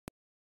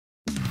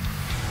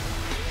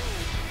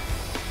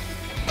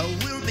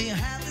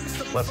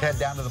Let's head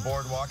down to the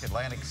boardwalk,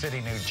 Atlantic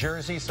City, New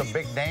Jersey. Some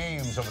big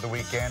names over the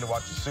weekend to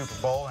watch the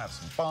Super Bowl and have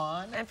some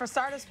fun. And for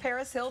starters,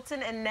 Paris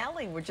Hilton and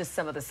Nelly were just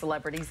some of the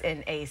celebrities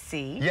in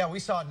AC. Yeah, we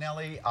saw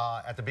Nelly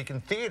at the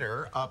Beacon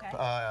Theater up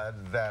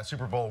the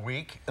Super Bowl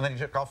week, and then he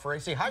took off for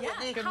AC. Hi,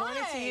 Whitney. Good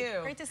morning to you.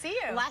 Great to see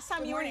you. Last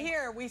time you were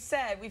here, we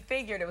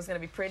figured it was going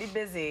to be pretty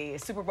busy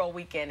Super Bowl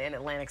weekend in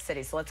Atlantic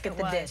City. So let's get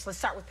the dish. Let's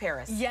start with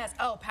Paris. Yes.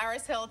 Oh,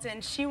 Paris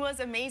Hilton. She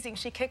was amazing.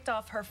 She kicked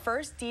off her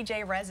first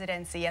DJ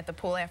residency at the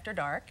Pool After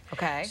Dark.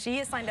 Okay. She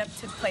is signed up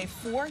to play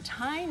 4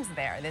 times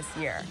there this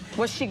year.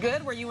 Was she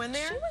good? Were you in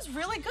there? She was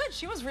really good.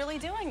 She was really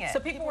doing it. So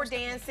people were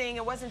dancing.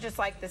 It wasn't just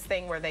like this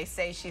thing where they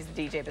say she's the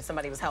DJ, but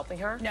somebody was helping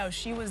her? No,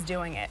 she was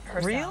doing it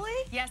herself.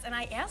 Really? Yes, and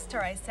I asked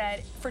her, I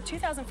said, for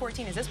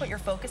 2014, is this what you're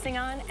focusing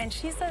on? And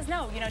she says,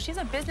 no, you know, she's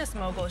a business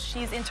mogul.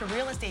 She's into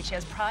real estate. She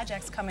has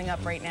projects coming up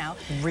right now.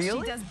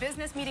 Really? She does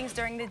business meetings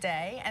during the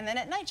day, and then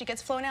at night she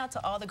gets flown out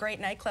to all the great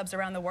nightclubs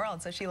around the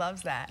world, so she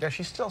loves that. Yeah,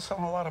 she's still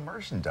selling a lot of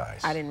merchandise.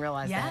 I didn't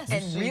realize that.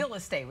 Yes. And real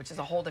estate, which is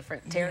a whole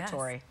different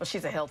territory. Yes. Well,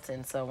 she's a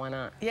Hilton, so why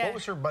not? Yeah. What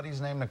was her buddy's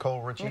name?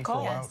 Nicole Richie?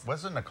 Nicole. Yes.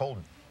 Wasn't Nicole,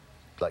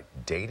 like,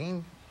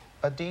 dating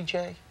a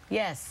DJ?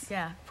 Yes.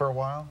 Yeah. For a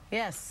while?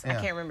 Yes. Yeah.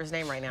 I can't remember his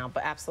name right now,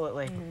 but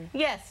absolutely.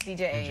 Yes,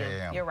 DJ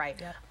AM. You're right.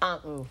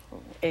 Yep.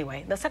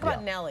 Anyway, let's talk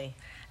about Nelly.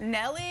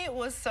 Nelly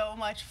was so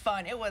much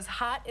fun. It was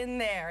hot in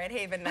there at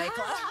Haven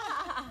Nightclub.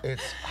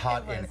 It's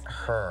hot in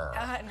her.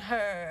 Hot in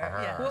her.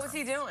 Yes. What was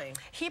he doing?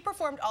 He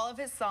performed all of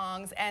his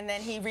songs, and then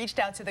he reached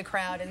out to the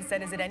crowd and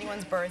said, is it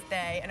anyone's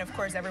birthday? And of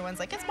course, everyone's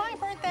like, it's my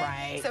birthday.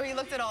 Right. So he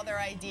looked at all their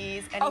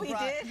IDs. And he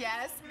did?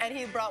 Yes, and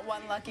he brought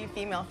one lucky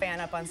female fan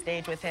up on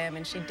stage with him,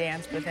 and she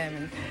danced with him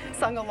and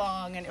sung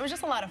along, and it was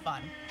just a lot of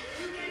fun.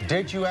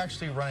 Did you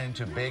actually run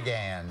into Big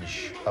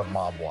Ange of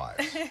Mob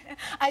Wives?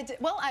 I did.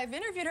 Well, I've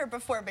interviewed her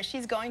before, but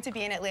she's going to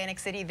be in Atlantic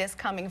City this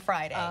coming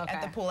Friday at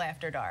the Pool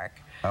After Dark.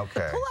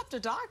 Okay. The Pool After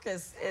Dark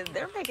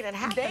they're making it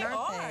happen, They aren't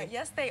are. they?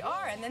 Yes, they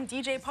are. And then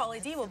DJ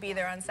Pauly D will be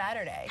there on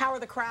Saturday. How are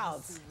the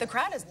crowds? The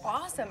crowd is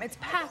awesome. It's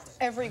packed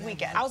every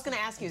weekend. I was going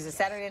to ask you, is it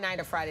Saturday night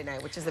or Friday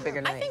night? Which is the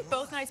bigger night? I think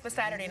both nights, but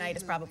Saturday night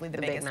is probably the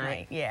biggest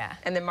night. Yeah.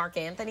 And then Mark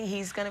Anthony,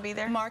 he's going to be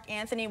there? Mark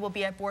Anthony will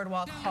be at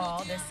Boardwalk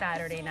Hall this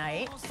Saturday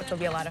night, which will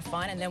be a lot of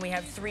fun. And then we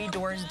have 3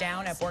 Doors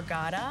Down at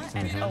Borgata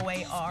and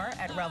OAR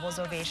at Rebels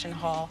Ovation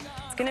Hall.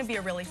 It's going to be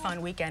a really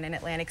fun weekend in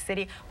Atlantic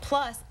City.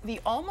 Plus, the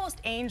Almost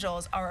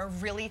Angels are a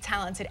really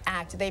talented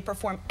act. They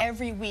perform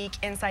every week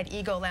inside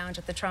Ego Lounge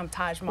at the Trump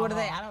Taj Mahal. What are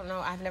they? I don't know.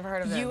 I've never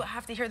heard of them. You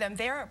have to hear them.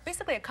 They're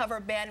basically a cover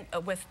band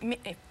with,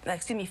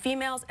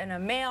 females and a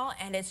male,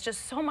 and it's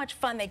just so much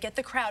fun. They get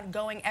the crowd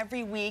going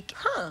every week.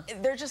 Huh.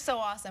 They're just so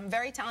awesome.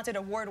 Very talented,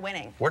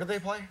 award-winning. Where do they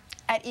play?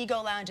 At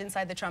Ego Lounge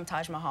inside the Trump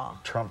Taj Mahal.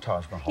 Trump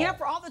Taj Mahal. You know,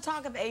 for all the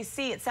talk of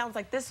AC, it sounds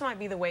like this might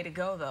be the way to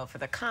go, though, for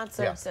the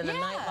concerts and the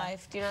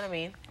nightlife. Do you know what I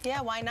mean?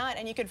 Yeah, why not?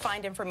 And you can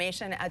find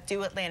information at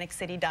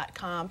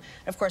doatlanticcity.com.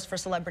 And, of course, for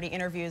celebrity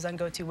interviews on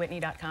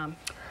GoToWhitney.com.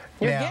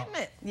 You're getting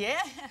it.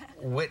 Yeah.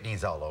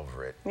 Whitney's all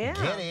over it. Yeah.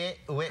 Get it,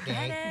 Whitney.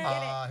 Get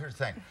it. Here's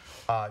the thing.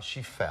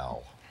 She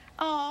fell.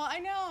 Oh, I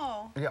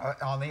know. Yeah,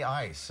 on the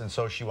ice, and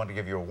so she wanted to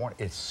give you a warning.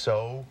 It's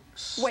so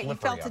slippery. Wait, you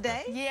fell out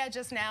today? there. Yeah,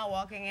 just now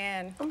walking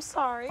in. I'm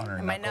sorry. On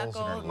her My knuckles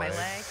and her knuckles, my legs,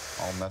 legs.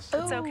 all messed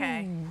up. It's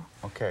okay.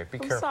 Okay, be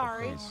I'm careful,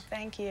 sorry. please. Oh,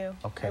 thank you.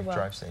 Okay, I will.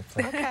 drive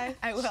safely. Okay.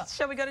 I will.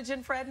 Shall we go to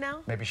Jen Fred now?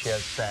 Maybe she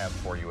has salve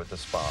for you at the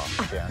spa,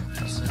 Jen.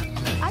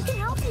 I can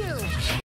help you.